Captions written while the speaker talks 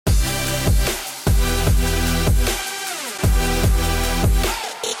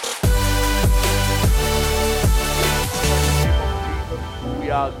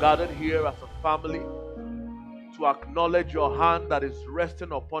gathered here as a family to acknowledge your hand that is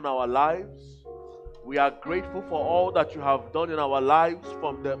resting upon our lives. We are grateful for all that you have done in our lives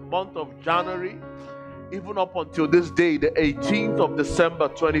from the month of January even up until this day, the 18th of December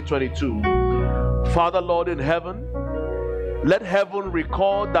 2022. Father, Lord in heaven, let heaven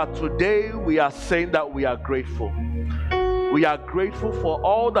record that today we are saying that we are grateful. We are grateful for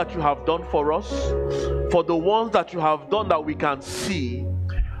all that you have done for us, for the ones that you have done that we can see,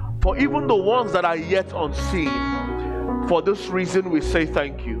 for even the ones that are yet unseen. For this reason we say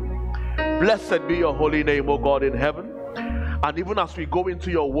thank you. Blessed be your holy name, O God in heaven. And even as we go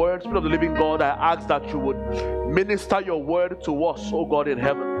into your word, Spirit of the living God, I ask that you would minister your word to us, O God in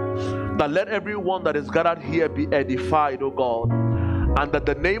heaven. That let everyone that is gathered here be edified, O God, and that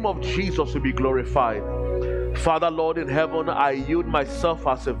the name of Jesus will be glorified. Father, Lord in heaven, I yield myself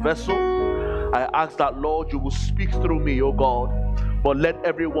as a vessel. I ask that, Lord, you will speak through me, O God, but let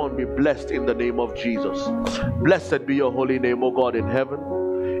everyone be blessed in the name of Jesus. Blessed be your holy name, O God in heaven.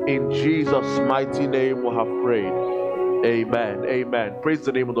 In Jesus' mighty name we have prayed. Amen. Amen. Praise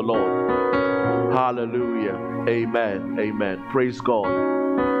the name of the Lord. Hallelujah. Amen. Amen. Praise God.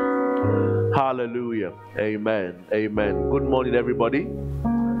 Hallelujah. Amen. Amen. Good morning, everybody,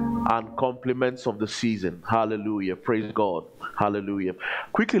 and compliments of the season. Hallelujah. Praise God. Hallelujah.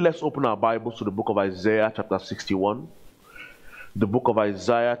 Quickly, let's open our Bibles to the book of Isaiah chapter 61. The book of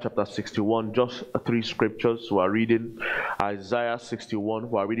Isaiah chapter 61, just 3 scriptures. We are reading Isaiah 61.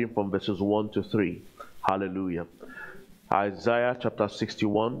 We are reading from verses 1 to 3. Hallelujah. Isaiah chapter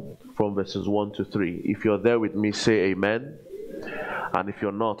 61 from verses 1 to 3. If you're there with me, say amen. And if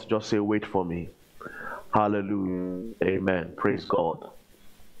you're not, just say wait for me. Hallelujah. Amen. Praise God.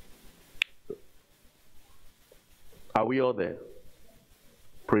 Are we all there?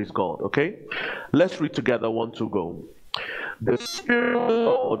 Praise God. Okay. Let's read together. 1, 2, go. The Spirit of the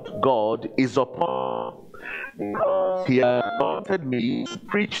Lord God is upon me. He has anointed me to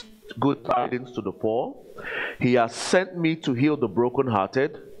preach good tidings to the poor. He has sent me to heal the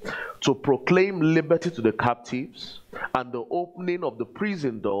brokenhearted, to proclaim liberty to the captives, and the opening of the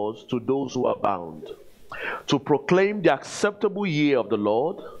prison doors to those who are bound, to proclaim the acceptable year of the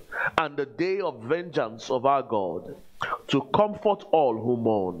Lord, and the day of vengeance of our God, to comfort all who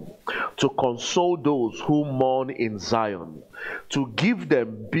mourn, to console those who mourn in Zion, to give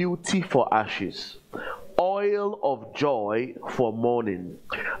them beauty for ashes, oil of joy for mourning,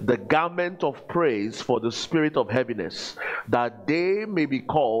 the garment of praise for the spirit of heaviness, that they may be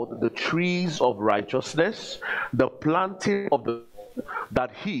called the trees of righteousness, the planting of the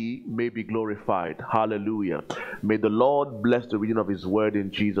that he may be glorified. Hallelujah. May the Lord bless the reading of his word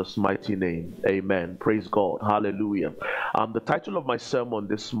in Jesus' mighty name. Amen. Praise God. Hallelujah. The title of my sermon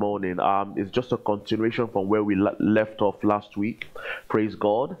this morning is just a continuation from where we left off last week. Praise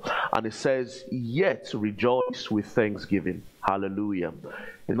God. And it says, yet rejoice with thanksgiving. Hallelujah.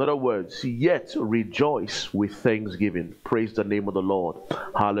 In other words, yet rejoice with thanksgiving. Praise the name of the Lord.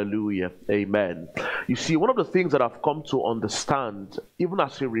 Hallelujah. Amen. You see, one of the things that I've come to understand, even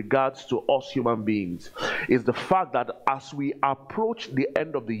as it regards to us human beings, is the fact that as we approach the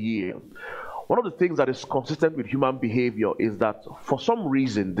end of the year, one of the things that is consistent with human behavior is that for some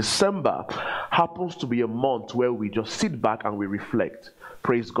reason, December happens to be a month where we just sit back and we reflect.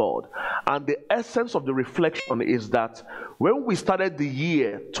 Praise God. And the essence of the reflection is that when we started the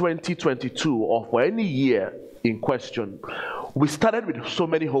year 2022, or for any year in question, we started with so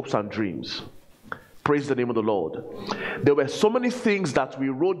many hopes and dreams. Praise the name of the Lord. There were so many things that we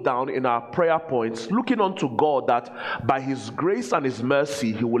wrote down in our prayer points, looking unto God that by his grace and his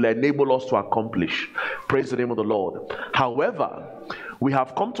mercy, he will enable us to accomplish. Praise the name of the Lord. However, we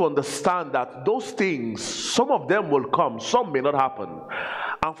have come to understand that those things, some of them will come, some may not happen.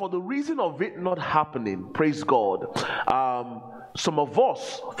 And for the reason of it not happening, praise God, some of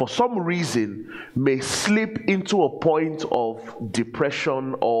us, for some reason, may slip into a point of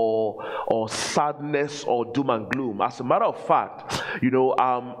depression or sadness or doom and gloom. As a matter of fact,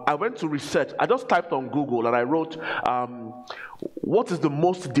 I went to research. I just typed on Google and I wrote, what is the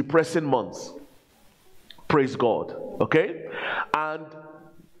most depressing month? Praise God. Okay? And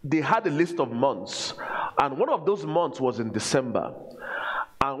they had a list of months. And one of those months was in December.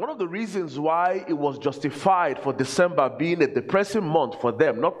 And one of the reasons why it was justified for December being a depressing month for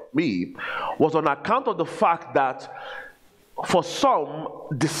them, not me, was on account of the fact that for some,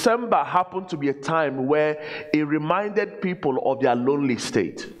 December happened to be a time where it reminded people of their lonely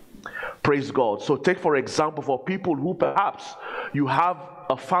state. Praise God. So take, for example, for people who perhaps you have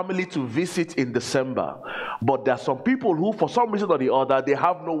a family to visit in December, but there are some people who, for some reason or the other, they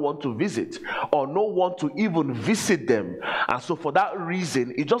have no one to visit or no one to even visit them. And so for that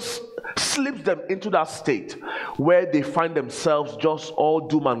reason, it just slips them into that state where they find themselves just all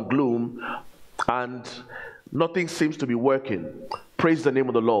doom and gloom and nothing seems to be working. Praise the name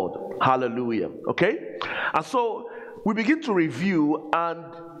of the Lord. Hallelujah. Okay? And so we begin to review, and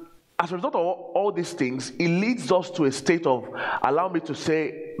as a result of all these things, it leads us to a state of, allow me to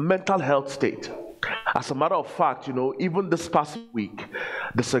say, mental health state. As a matter of fact, even this past week,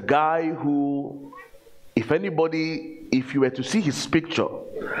 there's a guy who, if you were to see his picture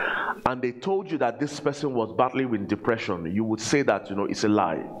and they told you that this person was battling with depression, you would say that, it's a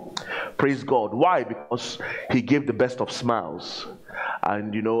lie. Praise God. Why? Because he gave the best of smiles.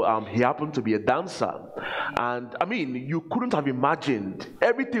 And he happened to be a dancer, and you couldn't have imagined.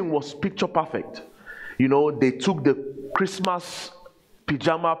 Everything was picture perfect. They took the Christmas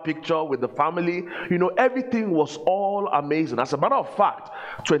pajama picture with the family. Everything was all amazing. As a matter of fact,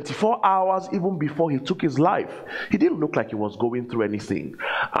 24 hours even before he took his life, he didn't look like he was going through anything.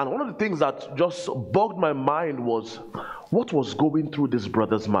 And one of the things that just bugged my mind was, what was going through this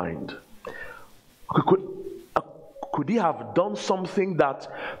brother's mind? Could he have done something that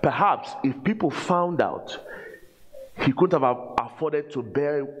perhaps if people found out, he couldn't have afforded to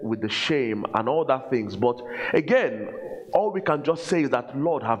bear with the shame and all that things? But again, all we can just say is that,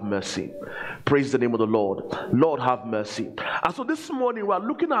 Lord, have mercy. Praise the name of the Lord. Lord, have mercy. And so this morning we are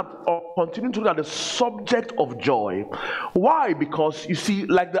looking at, or continuing to look at, the subject of joy. Why? Because you see,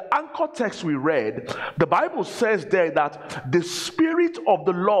 like the anchor text we read, the Bible says there that the Spirit of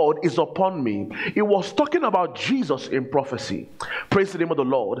the Lord is upon me. It was talking about Jesus in prophecy. Praise the name of the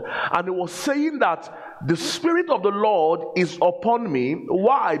Lord. And it was saying that the Spirit of the Lord is upon me.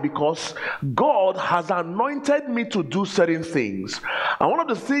 Why? Because God has anointed me to do certain things. And one of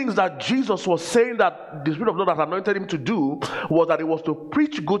the things that Jesus was saying that the Spirit of the Lord has anointed him to do was that it was to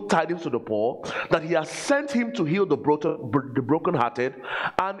preach good tidings to the poor, that he has sent him to heal the brokenhearted.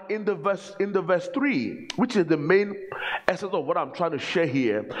 And in the verse 3, which is the main essence of what I'm trying to share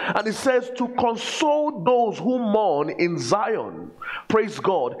here, and it says to console those who mourn in Zion. Praise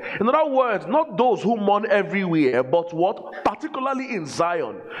God. In other words, not those who mourn everywhere, but what? Particularly in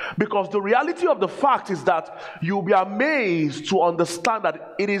Zion. Because the reality of the fact is that you'll be amazed to understand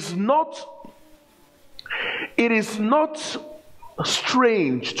that it is not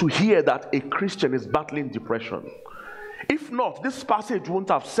strange to hear that a Christian is battling depression. If not, this passage wouldn't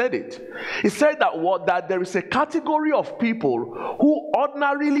have said it. It said that there is a category of people who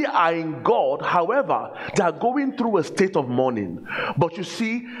ordinarily are in God, however, they are going through a state of mourning. But you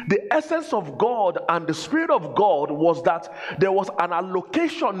see, the essence of God and the Spirit of God was that there was an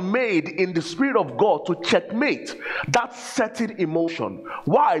allocation made in the Spirit of God to checkmate that certain emotion.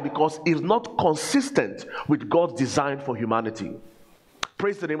 Why? Because it's not consistent with God's design for humanity.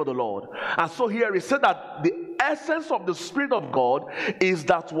 Praise the name of the Lord. And so here it said that the essence of the Spirit of God is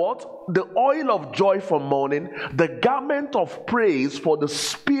that what? The oil of joy for mourning, the garment of praise for the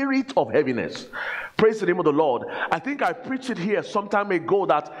spirit of heaviness. Praise the name of the Lord. I think I preached it here some time ago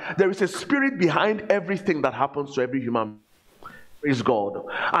that there is a spirit behind everything that happens to every human. Praise God.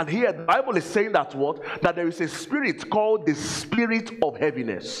 And here the Bible is saying that what? That there is a spirit called the spirit of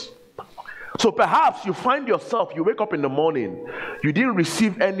heaviness. So perhaps you find yourself, you wake up in the morning, you didn't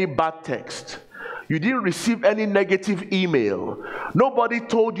receive any bad text. You didn't receive any negative email. Nobody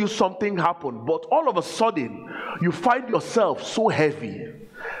told you something happened. But all of a sudden, you find yourself so heavy.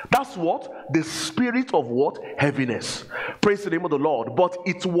 That's what? The spirit of what? Heaviness. Praise the name of the Lord. But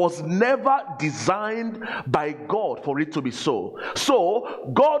it was never designed by God for it to be so.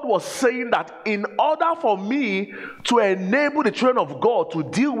 So, God was saying that in order for me to enable the children of God to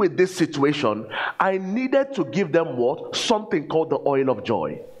deal with this situation, I needed to give them what? Something called the oil of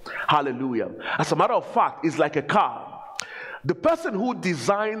joy. Hallelujah. As a matter of fact, it's like a car. The person who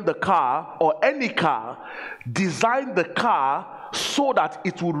designed the car, or any car, designed the car so that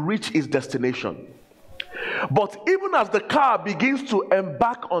it would reach its destination. But even as the car begins to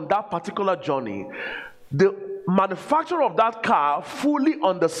embark on that particular journey, the manufacturer of that car fully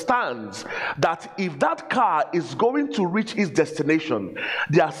understands that if that car is going to reach its destination,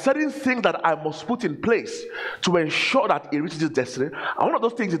 there are certain things that I must put in place to ensure that it reaches its destination. And one of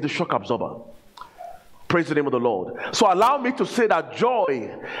those things is the shock absorber. Praise the name of the Lord. So allow me to say that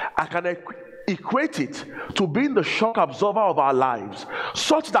joy, I can equate it to being the shock absorber of our lives,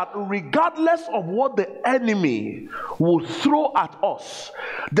 such that regardless of what the enemy will throw at us,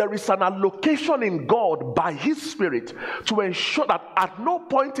 there is an allocation in God by His Spirit to ensure that at no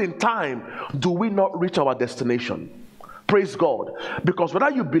point in time do we not reach our destination. Praise God. Because whether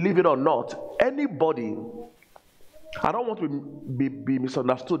you believe it or not, anybody, I don't want to be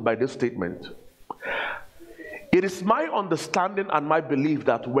misunderstood by this statement. It is my understanding and my belief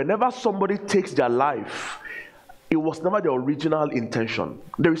that whenever somebody takes their life, it was never the original intention.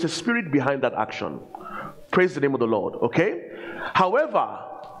 There is a spirit behind that action. Praise the name of the Lord, okay? However,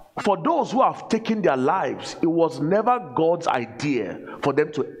 for those who have taken their lives, it was never God's idea for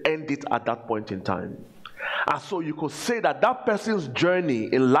them to end it at that point in time. And so you could say that that person's journey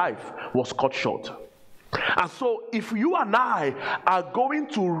in life was cut short. And so if you and I are going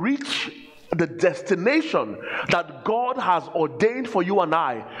to reach the destination that God has ordained for you and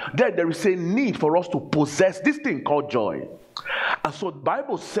I, then there is a need for us to possess this thing called joy. And so the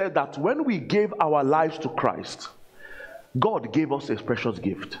Bible said that when we gave our lives to Christ, God gave us a precious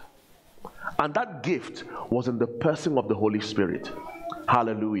gift. And that gift was in the person of the Holy Spirit.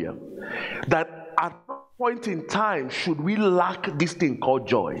 Hallelujah. That at no point in time should we lack this thing called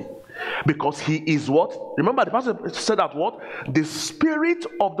joy. Because he is what? Remember the pastor said that what? The Spirit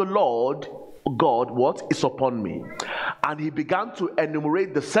of the Lord God, what? Is upon me. And he began to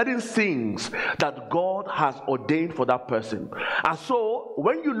enumerate the certain things that God has ordained for that person. And so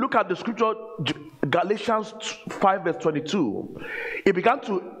when you look at the scripture, Galatians 5 verse 22, it began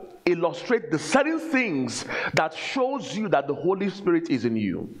to illustrate the certain things that shows you that the Holy Spirit is in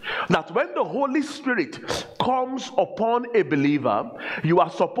you. That when the Holy Spirit comes upon a believer, you are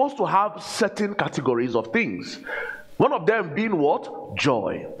supposed to have certain categories of things. One of them being what?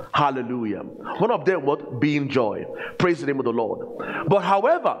 Joy. Hallelujah. One of them what? Being joy. Praise the name of the Lord. But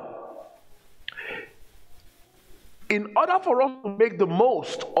however, in order for us to make the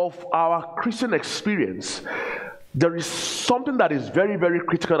most of our Christian experience, there is something that is very, very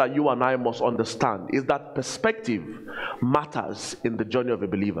critical that you and I must understand, is that perspective matters in the journey of a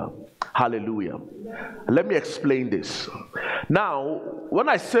believer. Hallelujah. Let me explain this. Now, when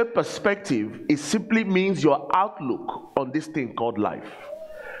I say perspective, it simply means your outlook on this thing called life.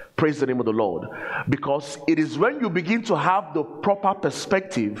 Praise the name of the Lord. Because it is when you begin to have the proper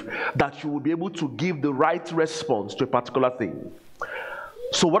perspective that you will be able to give the right response to a particular thing.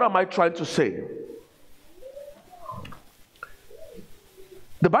 So what am I trying to say?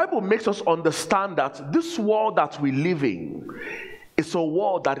 The Bible makes us understand that this world that we live in is a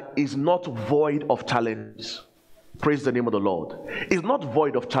world that is not void of challenges. Praise the name of the Lord. It's not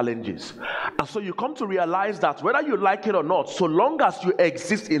void of challenges. And so you come to realize that whether you like it or not, so long as you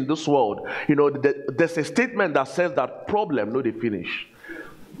exist in this world, you know, there's a statement that says that problem, no, they finish.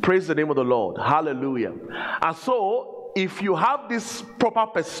 Praise the name of the Lord. Hallelujah. And so if you have this proper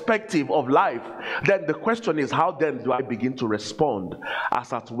perspective of life, then the question is, how then do I begin to respond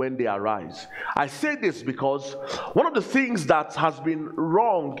as at when they arise? I say this because one of the things that has been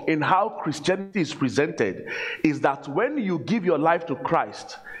wrong in how Christianity is presented is that when you give your life to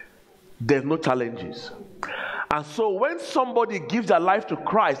Christ, there's no challenges. And so when somebody gives their life to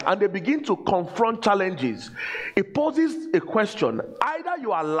Christ and they begin to confront challenges, it poses a question. Either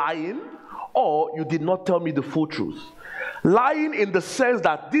you are lying or you did not tell me the full truth. Lying in the sense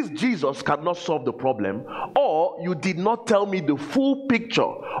that this Jesus cannot solve the problem, or you did not tell me the full picture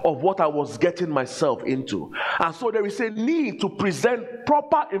of what I was getting myself into. And so there is a need to present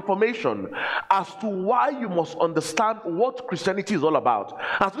proper information as to why you must understand what Christianity is all about.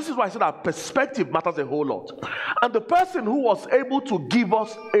 And this is why I said that perspective matters a whole lot. And the person who was able to give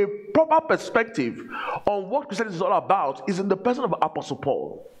us a proper perspective on what Christianity is all about is in the person of Apostle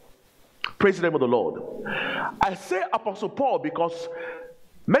Paul. Praise the name of the Lord. I say Apostle Paul because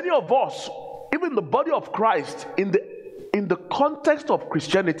many of us, even the body of Christ, in the context of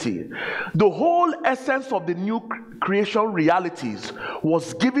Christianity, the whole essence of the new creation realities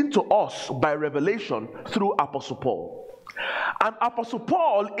was given to us by revelation through Apostle Paul. And Apostle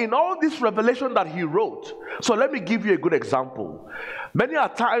Paul, in all this revelation that he wrote, so let me give you a good example. Many a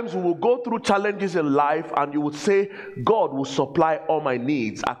times we will go through challenges in life and you would say, God will supply all my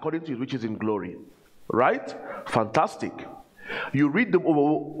needs according to his riches in glory. Right? Fantastic. You read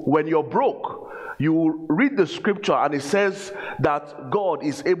when you're broke, you read the scripture and it says that God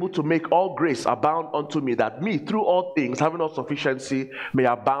is able to make all grace abound unto me, that me through all things having all sufficiency may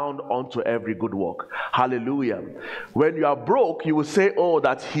abound unto every good work. Hallelujah. When you are broke, you will say, oh,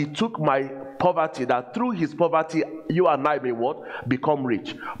 that he took my poverty, that through his poverty you and I may what? Become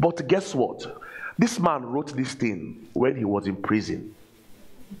rich. But guess what? This man wrote this thing when he was in prison.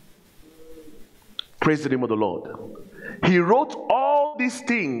 Praise the name of the Lord. He wrote all these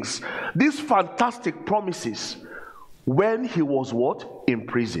things, these fantastic promises, when he was what? In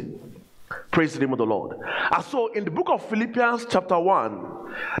prison. Praise the name of the Lord. And so in the book of Philippians chapter 1,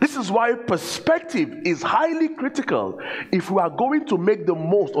 this is why perspective is highly critical if we are going to make the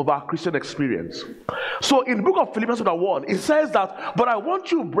most of our Christian experience. So in the book of Philippians chapter 1, it says that, but I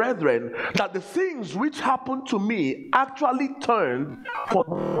want you, brethren, that the things which happened to me actually turned for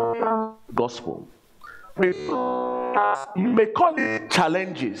the gospel. You may call it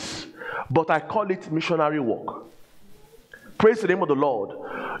challenges, but I call it missionary work. Praise the name of the Lord.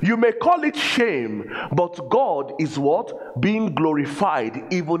 You may call it shame, but God is what? Being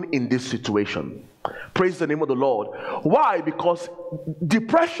glorified even in this situation. Praise the name of the Lord. Why? Because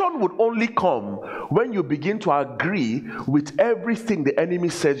depression would only come when you begin to agree with everything the enemy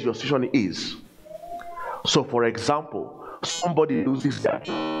says your situation is. So for example, somebody loses their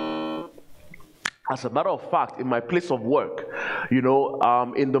job. As a matter of fact, in my place of work, in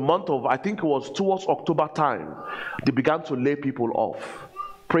the month of, I think it was towards October time, they began to lay people off.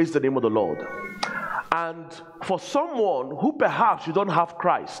 Praise the name of the Lord. And for someone who perhaps you don't have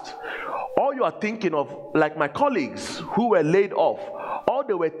Christ, all you are thinking of, like my colleagues who were laid off, all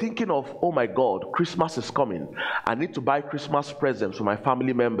they were thinking of, oh my God, Christmas is coming. I need to buy Christmas presents for my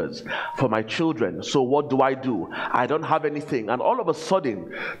family members, for my children. So what do? I don't have anything. And all of a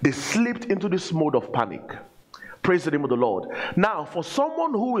sudden, they slipped into this mode of panic. Praise the name of the Lord. Now, for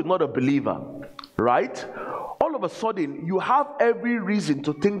someone who is not a believer, right? All of a sudden, you have every reason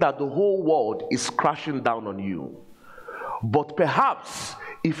to think that the whole world is crashing down on you. But perhaps,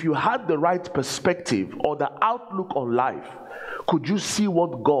 if you had the right perspective or the outlook on life, could you see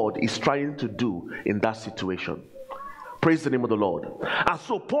what God is trying to do in that situation? Praise the name of the Lord. And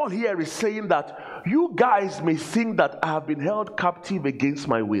so Paul here is saying that you guys may think that I have been held captive against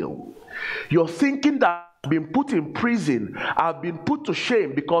my will. You're thinking that I've been put in prison, I've been put to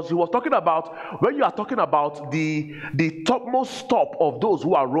shame, because he was talking about, when you are talking about the topmost stop of those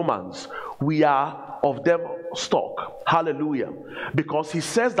who are Romans, we are of them stock. Hallelujah. Because he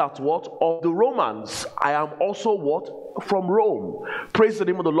says that what? Of the Romans, I am also what? From Rome. Praise the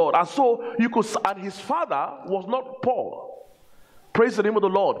name of the Lord. And so you could, and his father was not Paul. Praise the name of the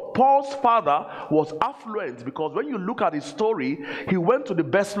Lord. Paul's father was affluent, because when you look at his story, he went to the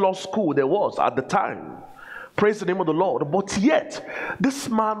best law school there was at the time. Praise the name of the Lord. But yet, this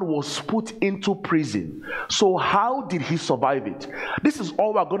man was put into prison. So how did he survive it? This is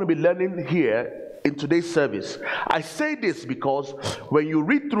all we're going to be learning here in today's service. I say this because when you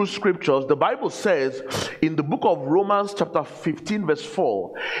read through scriptures, the Bible says in the book of Romans chapter 15 verse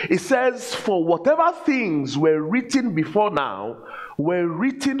 4, it says, for whatever things were written before now were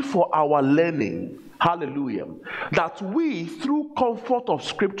written for our learning. Hallelujah. That we through comfort of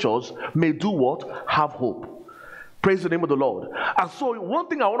scriptures may do what? Have hope. Praise the name of the Lord. And so one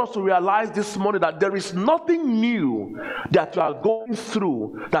thing I want us to realize this morning, that there is nothing new that you are going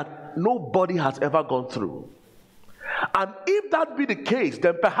through that nobody has ever gone through. And if that be the case,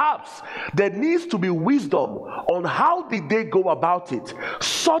 then perhaps there needs to be wisdom on how did they go about it,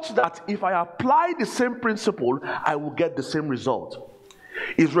 such that if I apply the same principle, I will get the same result.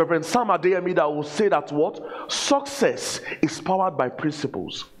 Is Reverend Sam Adeyemi that will say that what? Success is powered by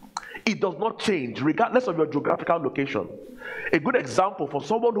principles. It does not change regardless of your geographical location. A good example for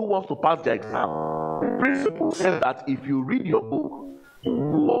someone who wants to pass the exam, the principle says that if you read your book,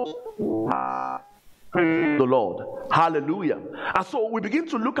 the Lord. Hallelujah. And so we begin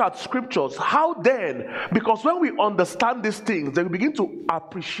to look at scriptures. How then? Because when we understand these things, then we begin to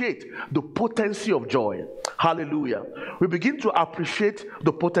appreciate the potency of joy. Hallelujah. We begin to appreciate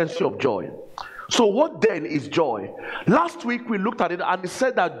the potency of joy. So what then is joy? Last week we looked at it and it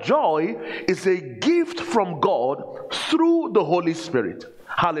said that joy is a gift from God through the Holy Spirit.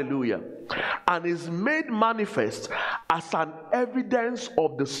 Hallelujah. And is made manifest as an evidence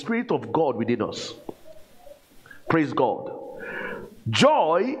of the Spirit of God within us. Praise God.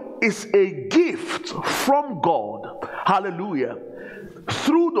 Joy is a gift from God. Hallelujah.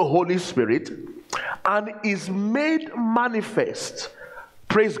 Through the Holy Spirit, and is made manifest.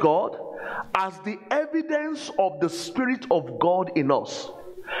 Praise God. As the evidence of the Spirit of God in us.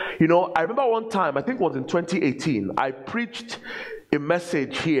 I remember one time, I think it was in 2018, I preached a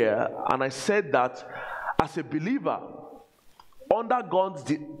message here and I said that as a believer, under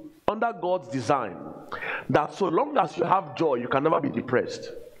God's design, that so long as you have joy, you can never be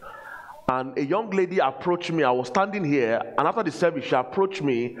depressed. And a young lady approached me. I was standing here, and after the service, she approached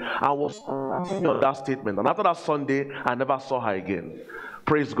me and was on that statement. And after that Sunday, I never saw her again.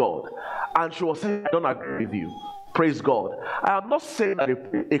 Praise God. And she was saying, I don't agree with you. Praise God. I am not saying that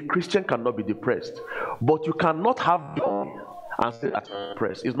a Christian cannot be depressed, but you cannot have joy and say that you're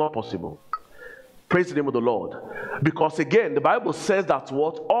depressed. It's not possible. Praise the name of the Lord. Because again, the Bible says that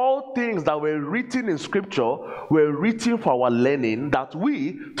what? All things that were written in Scripture were written for our learning, that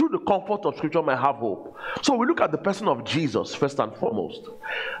we, through the comfort of Scripture, might have hope. So we look at the person of Jesus first and foremost.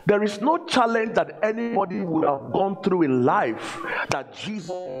 There is no challenge that anybody would have gone through in life that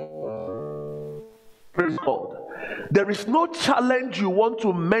Jesus... Praise God. There is no challenge you want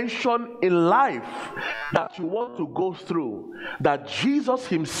to mention in life that you want to go through that Jesus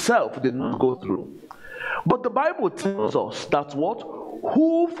himself did not go through. But the Bible tells us that what?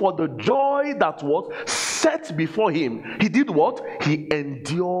 Who for the joy that was set before him, he did what? He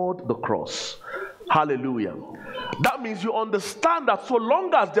endured the cross. Hallelujah. That means you understand that so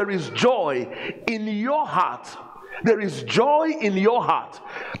long as there is joy in your heart, there is joy in your heart,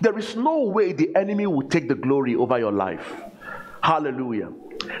 there is no way the enemy will take the glory over your life. Hallelujah.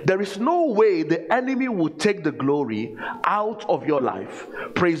 There is no way the enemy will take the glory out of your life.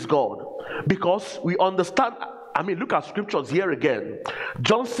 Praise God. Because we understand, look at scriptures here again.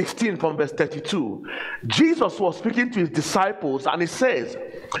 John 16 from verse 32. Jesus was speaking to his disciples and he says,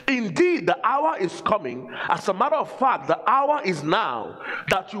 indeed, the hour is coming. As a matter of fact, the hour is now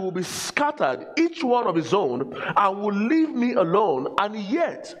that you will be scattered, each one of his own, and will leave me alone. And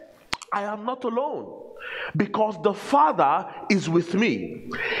yet, I am not alone, because the Father is with me.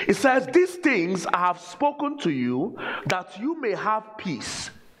 It says, these things I have spoken to you, that you may have peace.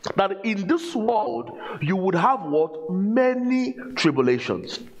 That in this world you would have what? Many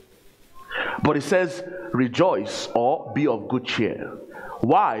tribulations. But it says, rejoice or be of good cheer.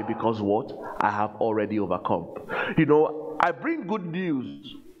 Why? Because what? I have already overcome. I bring good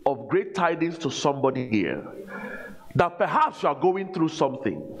news of great tidings to somebody here, that perhaps you are going through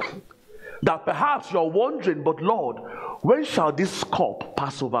something, that perhaps you are wondering, but Lord, when shall this cup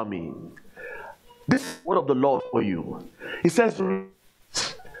pass over me? This is word of the Lord for you. He says,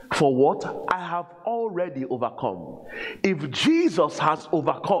 for what? I have already overcome. If Jesus has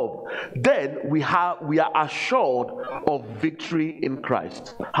overcome, then we are assured of victory in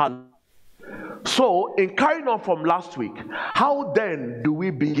Christ. So, in carrying on from last week, how then do we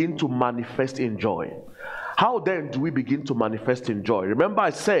begin to manifest in joy? How then do we begin to manifest in joy? Remember, I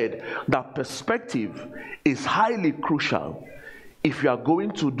said that perspective is highly crucial if you are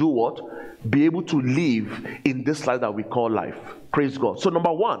going to do what? Be able to live in this life that we call life. Praise God. So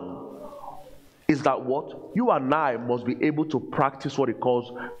number one is that what? You and I must be able to practice what it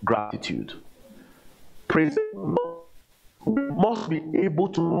calls gratitude. Praise God. We must be able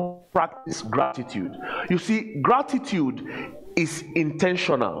to practice gratitude. You see, gratitude is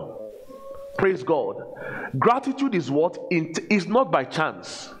intentional. Praise God. Gratitude is what? Is not by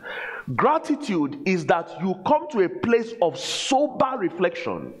chance. Gratitude is that you come to a place of sober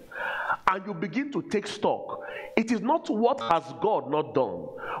reflection and you begin to take stock. It is not what has God not done,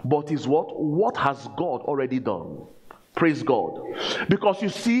 but is what has God already done. Praise God. Because you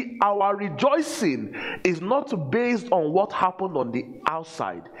see, our rejoicing is not based on what happened on the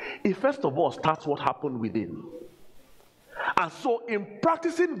outside. It first of all starts what happened within. And so in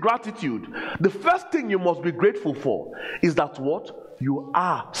practicing gratitude, the first thing you must be grateful for is that what? You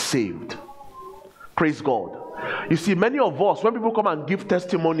are saved. Praise God. You see, many of us, when people come and give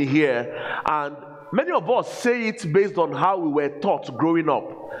testimony here, and many of us say it based on how we were taught growing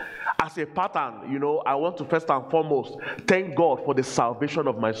up. As a pattern, I want to first and foremost thank God for the salvation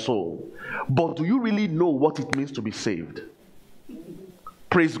of my soul. But do you really know what it means to be saved?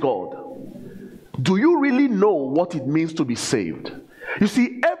 Praise God. Do you really know what it means to be saved? You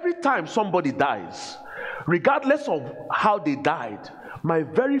see, every time somebody dies, regardless of how they died, my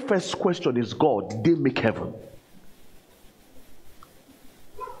very first question is, God, did they make heaven?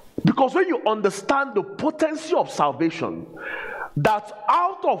 Because when you understand the potency of salvation, that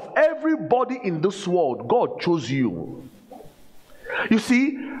out of everybody in this world, God chose you. You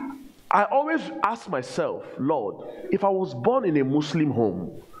see, I always ask myself, Lord, if I was born in a Muslim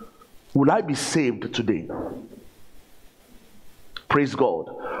home, will I be saved today? Praise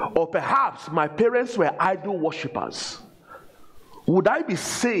God. Or perhaps my parents were idol worshippers. Would I be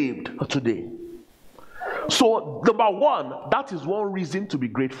saved today? So, number one, that is one reason to be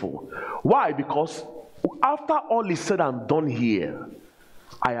grateful. Why? Because after all is said and done here,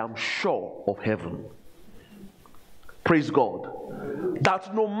 I am sure of heaven. Praise God.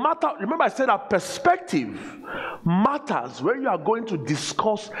 That no matter, remember I said that perspective matters when you are going to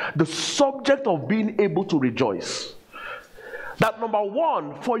discuss the subject of being able to rejoice. That number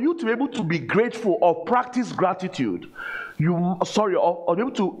one, for you to be able to be grateful or practice gratitude, or be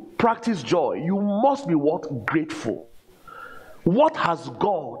able to practice joy, you must be what? Grateful. What has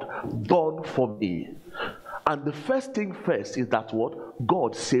God done for me? And the first thing first is that what?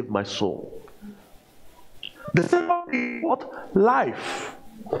 God saved my soul. The second thing is what? Life.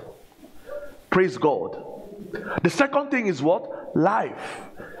 Praise God. The second thing is what? Life.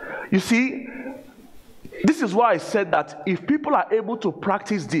 You see, this is why I said that if people are able to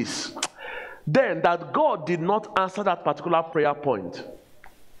practice this, then that God did not answer that particular prayer point,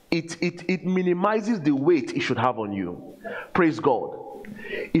 it minimizes the weight it should have on you. Praise God.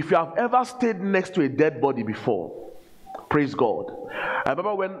 If you have ever stayed next to a dead body before, praise God. I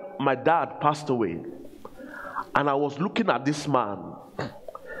remember when my dad passed away, and I was looking at this man.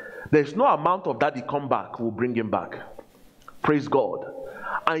 There's no amount of that he come back will bring him back. Praise God.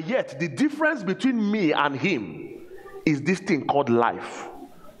 And yet, the difference between me and him is this thing called life.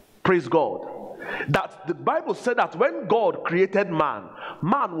 Praise God. That the Bible said that when God created man,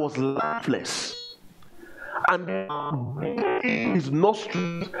 man was lifeless. And in his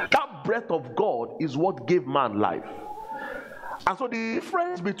nostrils, that breath of God is what gave man life. And so the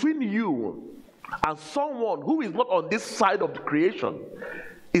difference between you and someone who is not on this side of the creation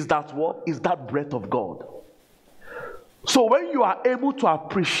is that what? Is that breath of God. So when you are able to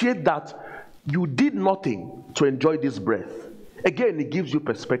appreciate that you did nothing to enjoy this breath, again, it gives you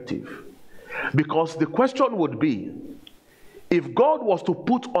perspective. Because the question would be, if God was to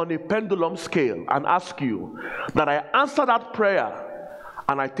put on a pendulum scale and ask you that I answer that prayer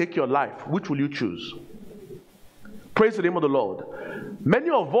and I take your life, which will you choose? Praise the name of the Lord. Many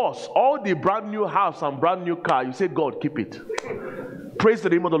of us, all the brand new house and brand new car, you say, God, keep it. Praise the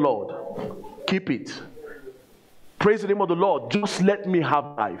name of the Lord. Keep it. Praise the name of the Lord. Just let me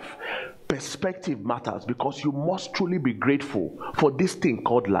have life. Perspective matters, because you must truly be grateful for this thing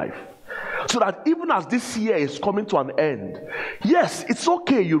called life. So that even as this year is coming to an end, yes, it's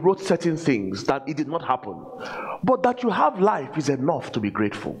okay you wrote certain things that it did not happen, but that you have life is enough to be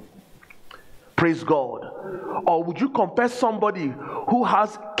grateful. Praise God. Or would you compare somebody who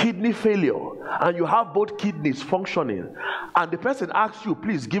has kidney failure and you have both kidneys functioning, and the person asks you,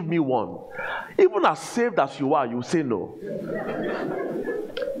 please give me one? Even as saved as you are, you say no.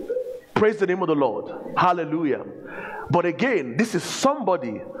 Praise the name of the Lord. Hallelujah. But again, this is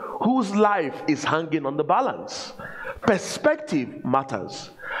somebody whose life is hanging on the balance. Perspective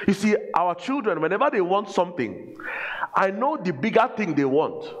matters. You see, our children, whenever they want something, I know the bigger thing they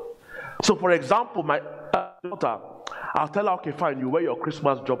want. So for example, my daughter, I'll tell her, okay, fine, you wear your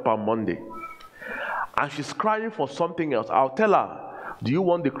Christmas jumper on Monday. And she's crying for something else. I'll tell her, do you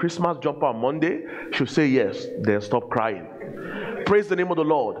want the Christmas jumper on Monday? She'll say yes. Then stop crying. Praise the name of the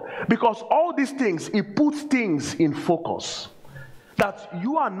Lord. Because all these things, it puts things in focus. That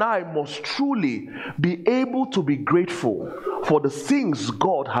you and I must truly be able to be grateful for the things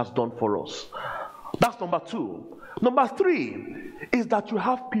God has done for us. That's number 2. Number 3 is that you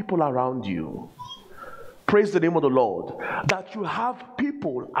have people around you. Praise the name of the Lord. That you have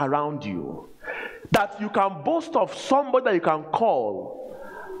people around you. That you can boast of somebody that you can call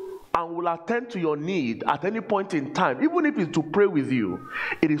and will attend to your need at any point in time. Even if it's to pray with you,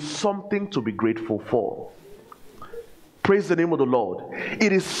 it is something to be grateful for. Praise the name of the Lord.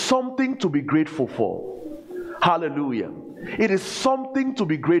 It is something to be grateful for. Hallelujah. It is something to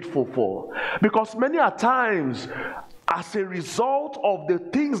be grateful for. Because many a times, as a result of the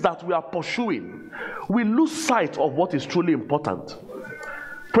things that we are pursuing, we lose sight of what is truly important.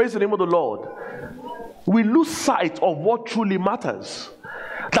 Praise the name of the Lord. We lose sight of what truly matters.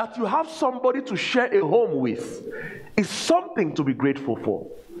 That you have somebody to share a home with is something to be grateful for.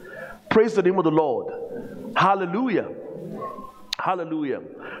 Praise the name of the Lord. Hallelujah. Hallelujah.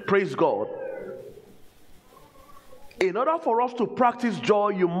 Praise God. In order for us to practice joy,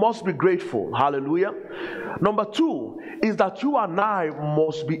 you must be grateful. Hallelujah. Number 2 is that you and I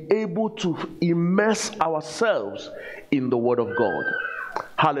must be able to immerse ourselves in the Word of God.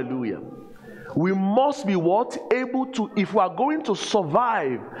 Hallelujah. We must be what? Able to, if we are going to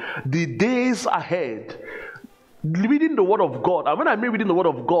survive the days ahead, reading the Word of God. And when I mean reading the Word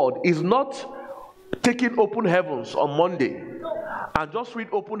of God, is not taking open heavens on Monday and just read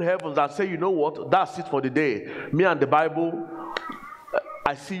open heavens and say, you know what, that's it for the day. Me and the Bible,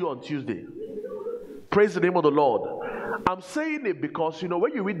 I see you on Tuesday. Praise the name of the Lord. I'm saying it because,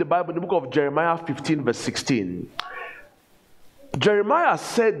 when you read the Bible in the book of Jeremiah 15 verse 16, Jeremiah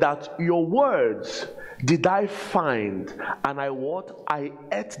said that your words did I find, and I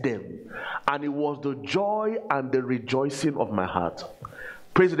ate them, and it was the joy and the rejoicing of my heart.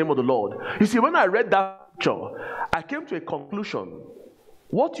 Praise the name of the Lord. You see, when I read that scripture, I came to a conclusion.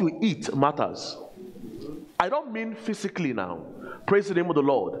 What you eat matters. I don't mean physically now. Praise the name of the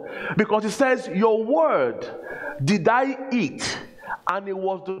Lord. Because it says, your word did I eat, and it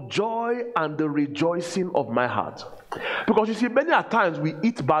was the joy and the rejoicing of my heart. Because you see, many a times we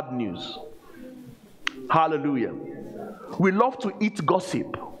eat bad news. Hallelujah. We love to eat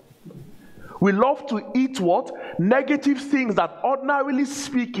gossip. We love to eat what? Negative things that ordinarily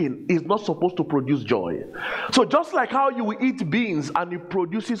speaking is not supposed to produce joy. So just like how you will eat beans and it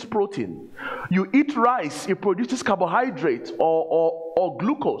produces protein, you eat rice, it produces carbohydrates or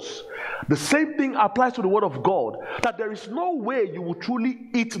glucose. The same thing applies to the word of God, that there is no way you will truly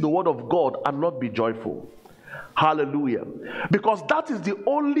eat the word of God and not be joyful. Hallelujah. Because that is the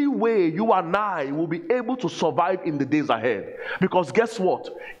only way you and I will be able to survive in the days ahead. Because guess what?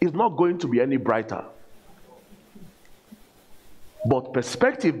 It's not going to be any brighter. But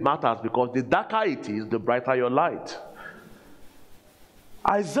perspective matters, because the darker it is, the brighter your light.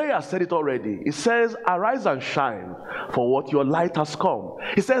 Isaiah said it already. It says, arise and shine, for what your light has come.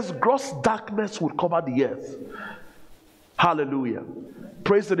 It says, gross darkness will cover the earth. Hallelujah.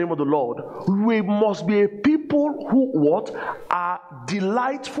 Praise the name of the Lord. We must be a people who what? Are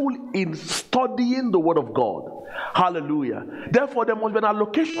delightful in studying the word of God. Hallelujah. Therefore, there must be an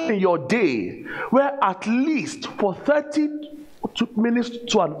allocation in your day where at least for 30 minutes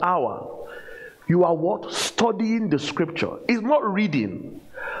to an hour, you are what? Studying the scripture. It's not reading.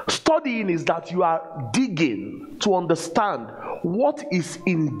 Studying is that you are digging to understand what is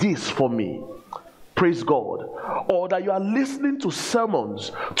in this for me. Praise God. Or that you are listening to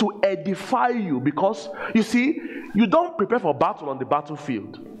sermons to edify you, because you see, you don't prepare for battle on the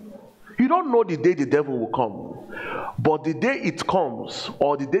battlefield. You don't know the day the devil will come, but the day it comes,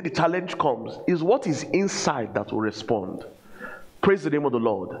 or the day the challenge comes, is what is inside that will respond. Praise the name of the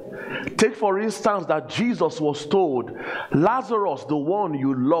Lord. Take for instance that Jesus was told, Lazarus, the one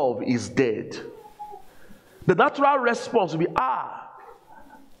you love, is dead. The natural response will be,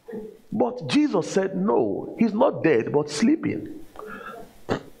 but Jesus said, no, he's not dead, but sleeping.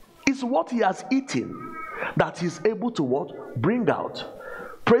 It's what he has eaten that he's able to what? Bring out.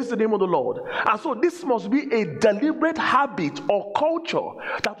 Praise the name of the Lord. And so this must be a deliberate habit or culture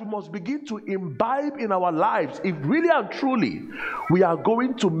that we must begin to imbibe in our lives if really and truly we are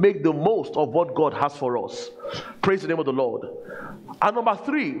going to make the most of what God has for us. Praise the name of the Lord. And number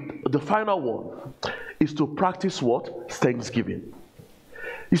 3, the final one, is to practice what? Thanksgiving.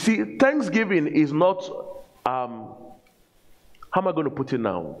 You see, Thanksgiving is not, how am I going to put it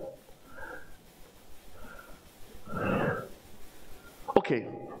now? Okay,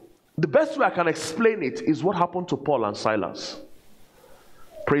 the best way I can explain it is what happened to Paul and Silas.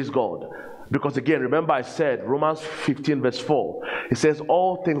 Praise God. Because again, remember I said, Romans 15 verse 4, it says,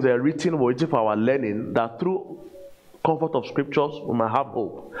 all things are written for our learning, that through comfort of scriptures we might have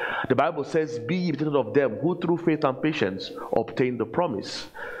hope. The Bible says, be ye imitators of them who through faith and patience obtain the promise.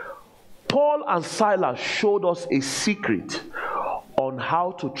 Paul and Silas showed us a secret on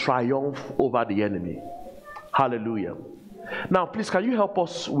how to triumph over the enemy. Hallelujah. Now please, can you help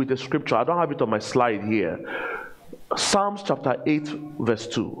us with the scripture? I don't have it on my slide here. Psalms chapter 8 verse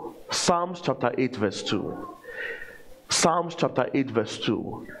 2. Psalms chapter 8 verse 2. Psalms chapter 8 verse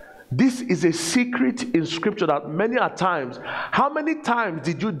 2. This is a secret in scripture that many a times, how many times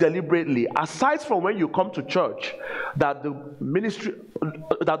did you deliberately, aside from when you come to church, that the ministry,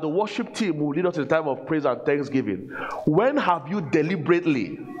 that the worship team will lead us in the time of praise and thanksgiving, when have you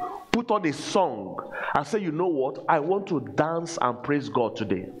deliberately put on a song and say, you know what, I want to dance and praise God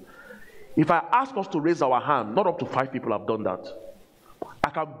today? If I ask us to raise our hand, not up to 5 people have done that.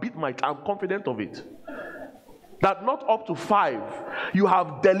 I'm confident of it. That not up to 5, you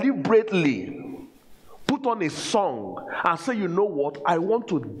have deliberately put on a song and say, you know what, I want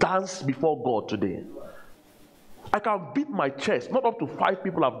to dance before God today. I can beat my chest. Not up to 5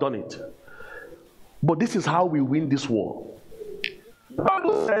 people have done it. But this is how we win this war. The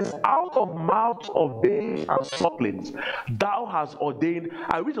Bible says, out of mouths of babes and sucklings, thou hast ordained.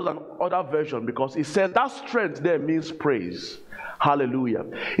 I read another version because it says that strength there means praise. Hallelujah.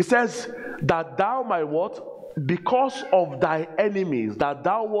 It says that thou might what? Because of thy enemies, that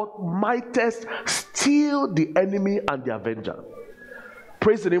thou what mightest steal the enemy and the avenger.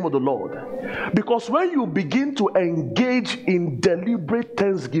 Praise the name of the Lord. Because when you begin to engage in deliberate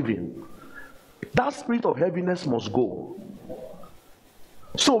thanksgiving, that spirit of heaviness must go.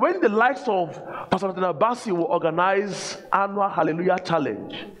 So when the likes of Pastor Abasi will organize annual Hallelujah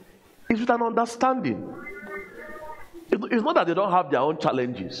Challenge, it's with an understanding. It's not that they don't have their own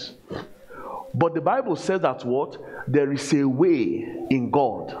challenges. But the Bible says that what? There is a way in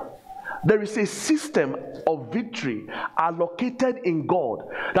God. There is a system of victory allocated in God,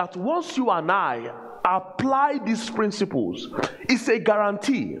 that once you and I apply these principles, it's a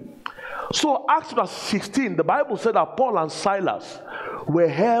guarantee. So Acts 16, the Bible said that Paul and Silas were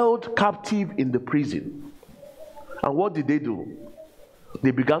held captive in the prison. And what did they do?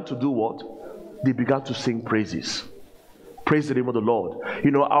 They began to do what? they began to sing praises. Praise the name of the Lord.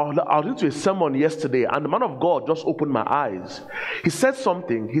 You know, I was into a sermon yesterday, and the man of God just opened my eyes. He said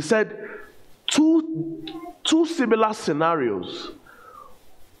something. He said, two similar scenarios,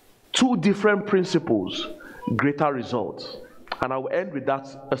 two different principles, greater results. And I will end with that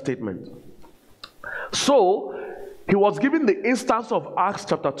statement. So, he was giving the instance of Acts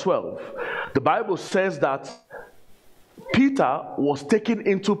chapter 12. The Bible says that Peter was taken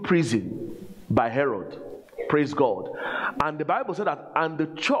into prison by Herod. Praise God. And the Bible said that, and the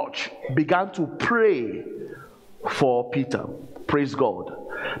church began to pray for Peter. Praise God.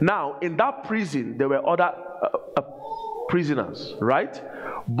 Now, in that prison, there were other prisoners, right?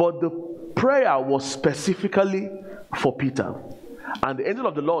 But the prayer was specifically for Peter. And the angel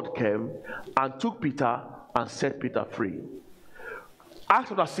of the Lord came and took Peter and set Peter free. Acts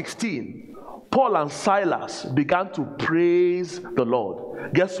chapter 16, Paul and Silas began to praise the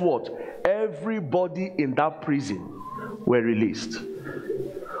Lord. Guess what? Everybody in that prison were released.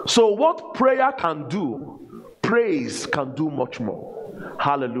 So what prayer can do, praise can do much more.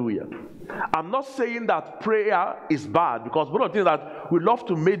 Hallelujah. I'm not saying that prayer is bad, because one of the things that we love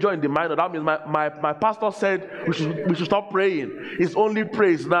to major in the minor, that means my pastor said we should stop praying. It's only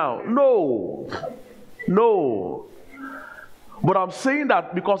praise now. No. But I'm saying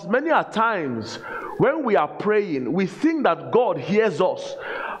that because many a times when we are praying, we think that God hears us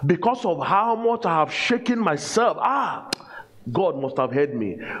because of how much I have shaken myself. God must have heard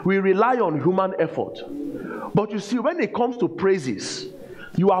me. We rely on human effort. But you see, when it comes to praises,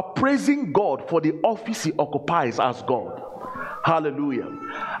 you are praising God for the office he occupies as God. Hallelujah.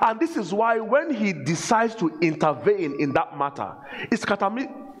 And this is why when he decides to intervene in that matter, it's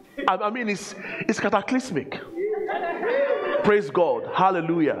cataclysmic. Praise God.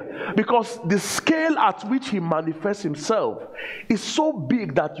 Hallelujah. Because the scale at which he manifests himself is so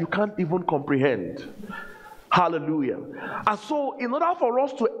big that you can't even comprehend. Hallelujah. And so, in order for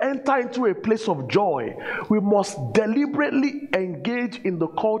us to enter into a place of joy, we must deliberately engage in the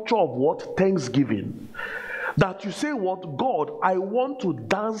culture of what? Thanksgiving. That you say, what? God, I want to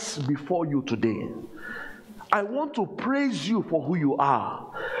dance before you today. I want to praise you for who you are.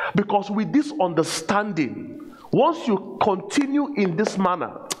 Because with this understanding, once you continue in this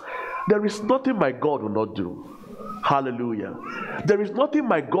manner, there is nothing my God will not do. Hallelujah. There is nothing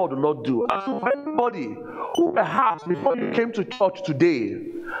my God will not do. And so anybody who perhaps before you came to church today,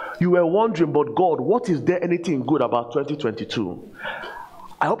 you were wondering, but God, what is there anything good about 2022?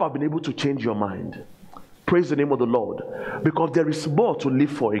 I hope I've been able to change your mind. Praise the name of the Lord. Because there is more to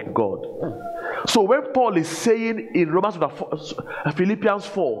live for in God. So when Paul is saying in Philippians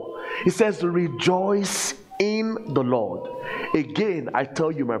 4, he says, rejoice in the Lord. Again, I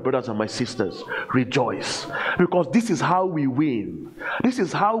tell you, my brothers and my sisters, rejoice. Because this is how we win. This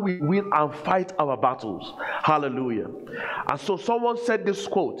is how we win and fight our battles. Hallelujah. And so someone said this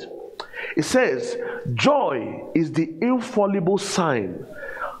quote. It says, joy is the infallible sign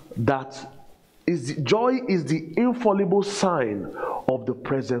joy is the infallible sign of the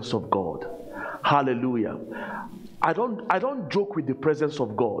presence of God. Hallelujah. I don't joke with the presence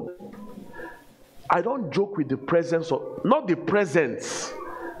of God. I don't joke with the presence of, not the presence,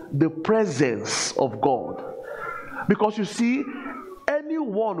 the presence of God. Because you see,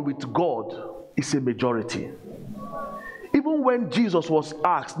 anyone with God is a majority. Even when Jesus was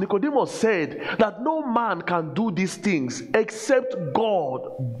asked, Nicodemus said that no man can do these things except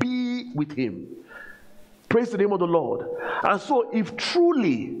God be with him. Praise the name of the Lord. And so if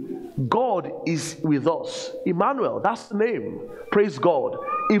truly God is with us, Emmanuel, that's the name. Praise God.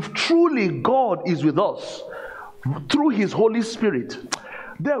 If truly God is with us through his Holy Spirit,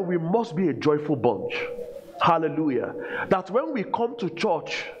 then we must be a joyful bunch. Hallelujah. That when we come to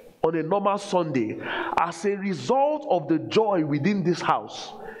church on a normal Sunday, as a result of the joy within this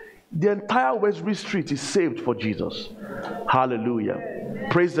house, the entire Westbury Street is saved for Jesus. Hallelujah.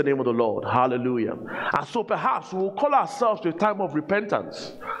 Praise the name of the Lord. Hallelujah. And so perhaps we will call ourselves to a time of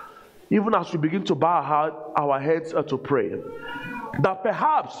repentance, even as we begin to bow our heads to pray. That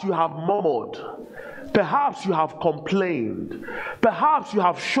perhaps you have murmured, perhaps you have complained, perhaps you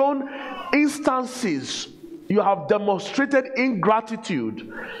have shown instances, you have demonstrated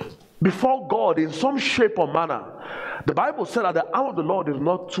ingratitude before God in some shape or manner. The Bible said that the hour of the Lord is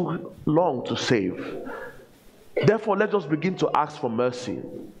not too long to save. Therefore, let us begin to ask for mercy.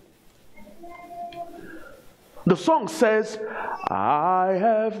 The song says, I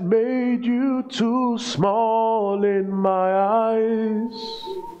have made you too small in my eyes,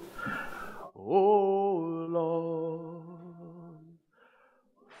 oh Lord,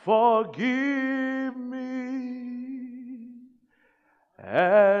 forgive me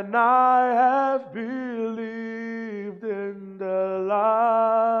and I have believed in the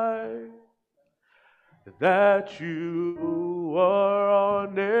lie that you were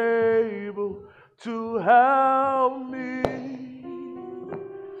unable to help me.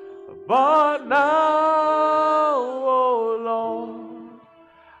 But now, oh Lord,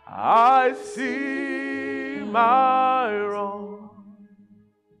 I see my wrong.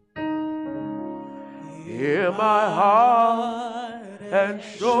 Hear my heart and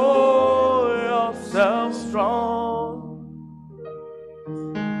show yourself strong.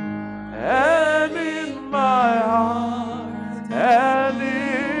 And in my heart and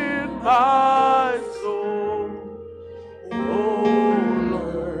in my soul, oh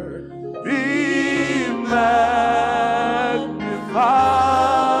Lord, be magnified.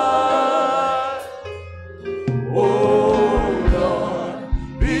 Oh Lord,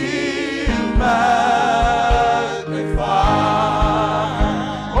 be magnified.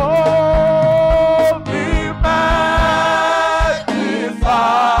 Oh, be magnified.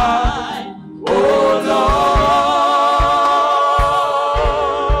 Oh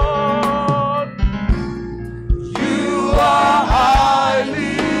Lord, you are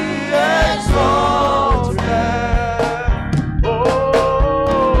highly exalted.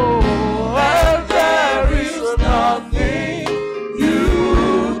 Oh, and there is nothing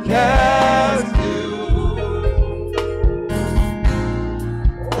you can do.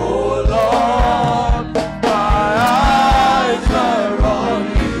 Oh Lord, my eyes are on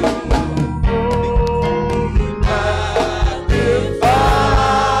you. Oh, be magnified.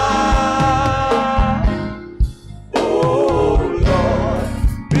 Oh Lord,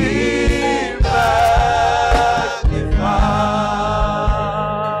 be magnified.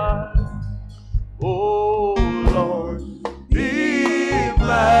 Oh Lord, be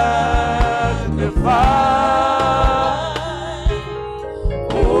magnified.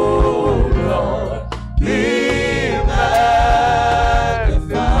 Oh Lord, be magnified.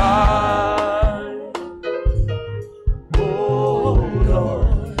 Oh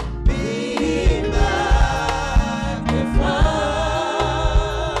Lord, be magnified.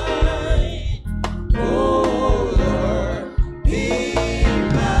 Oh Lord, be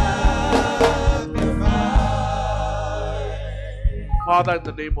magnified. Father, in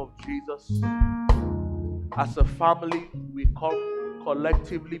the name of Jesus, as a family, we come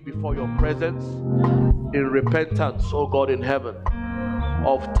collectively before your presence in repentance, oh God in heaven,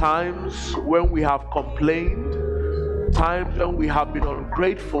 of times when we have complained, times when we have been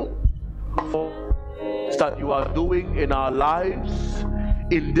ungrateful for that you are doing in our lives,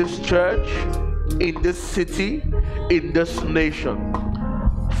 in this church, in this city, in this nation.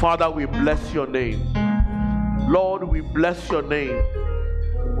 Father, we bless your name. Lord, we bless your name.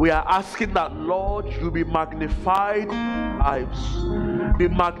 We are asking that, Lord, you be magnified in our lives, be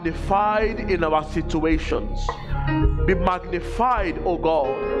magnified in our situations, be magnified, oh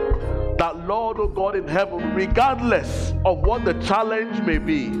God, that, Lord, oh God in heaven, regardless of what the challenge may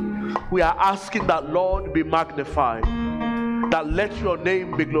be, we are asking that, Lord, be magnified, that let your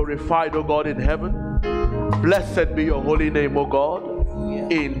name be glorified, oh God in heaven. Blessed be your holy name, oh God.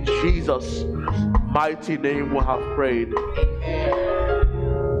 In Jesus' mighty name we have prayed.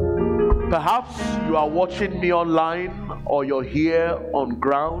 Perhaps you are watching me online or you're here on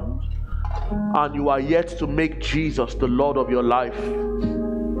ground and you are yet to make Jesus the Lord of your life.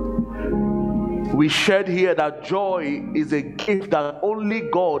 We shared here that joy is a gift that only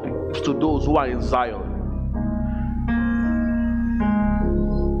God gives to those who are in Zion.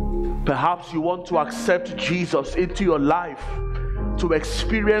 Perhaps you want to accept Jesus into your life to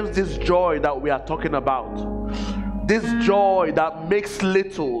experience this joy that we are talking about. This joy that makes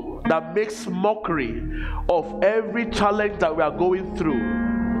little, that makes mockery of every challenge that we are going through.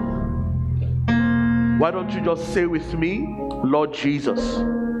 Why don't you just say with me, Lord Jesus,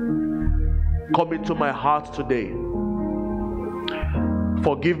 come into my heart today.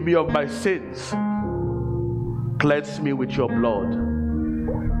 Forgive me of my sins. Cleanse me with your blood.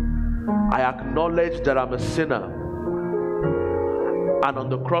 I acknowledge that I'm a sinner, and on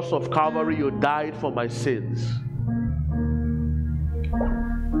the cross of Calvary you died for my sins.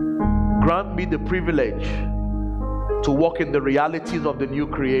 Grant me the privilege to walk in the realities of the new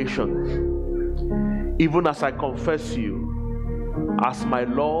creation, even as I confess you as my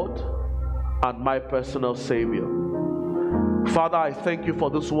Lord and my personal Savior. Father, I thank you for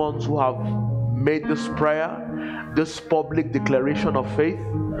those ones who have made this prayer, this public declaration of faith.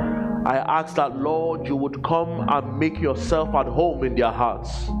 I ask that, Lord, you would come and make yourself at home in their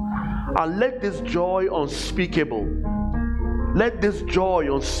hearts. And let this joy unspeakable,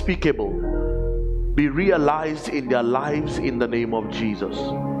 be realized in their lives in the name of Jesus.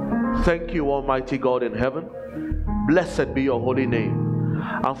 Thank you, Almighty God in heaven. Blessed be your holy name.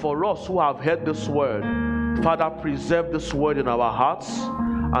 And for us who have heard this word, Father, preserve this word in our hearts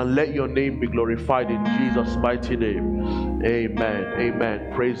and let your name be glorified in Jesus' mighty name. Amen.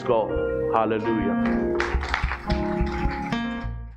 Amen. Praise God. Hallelujah.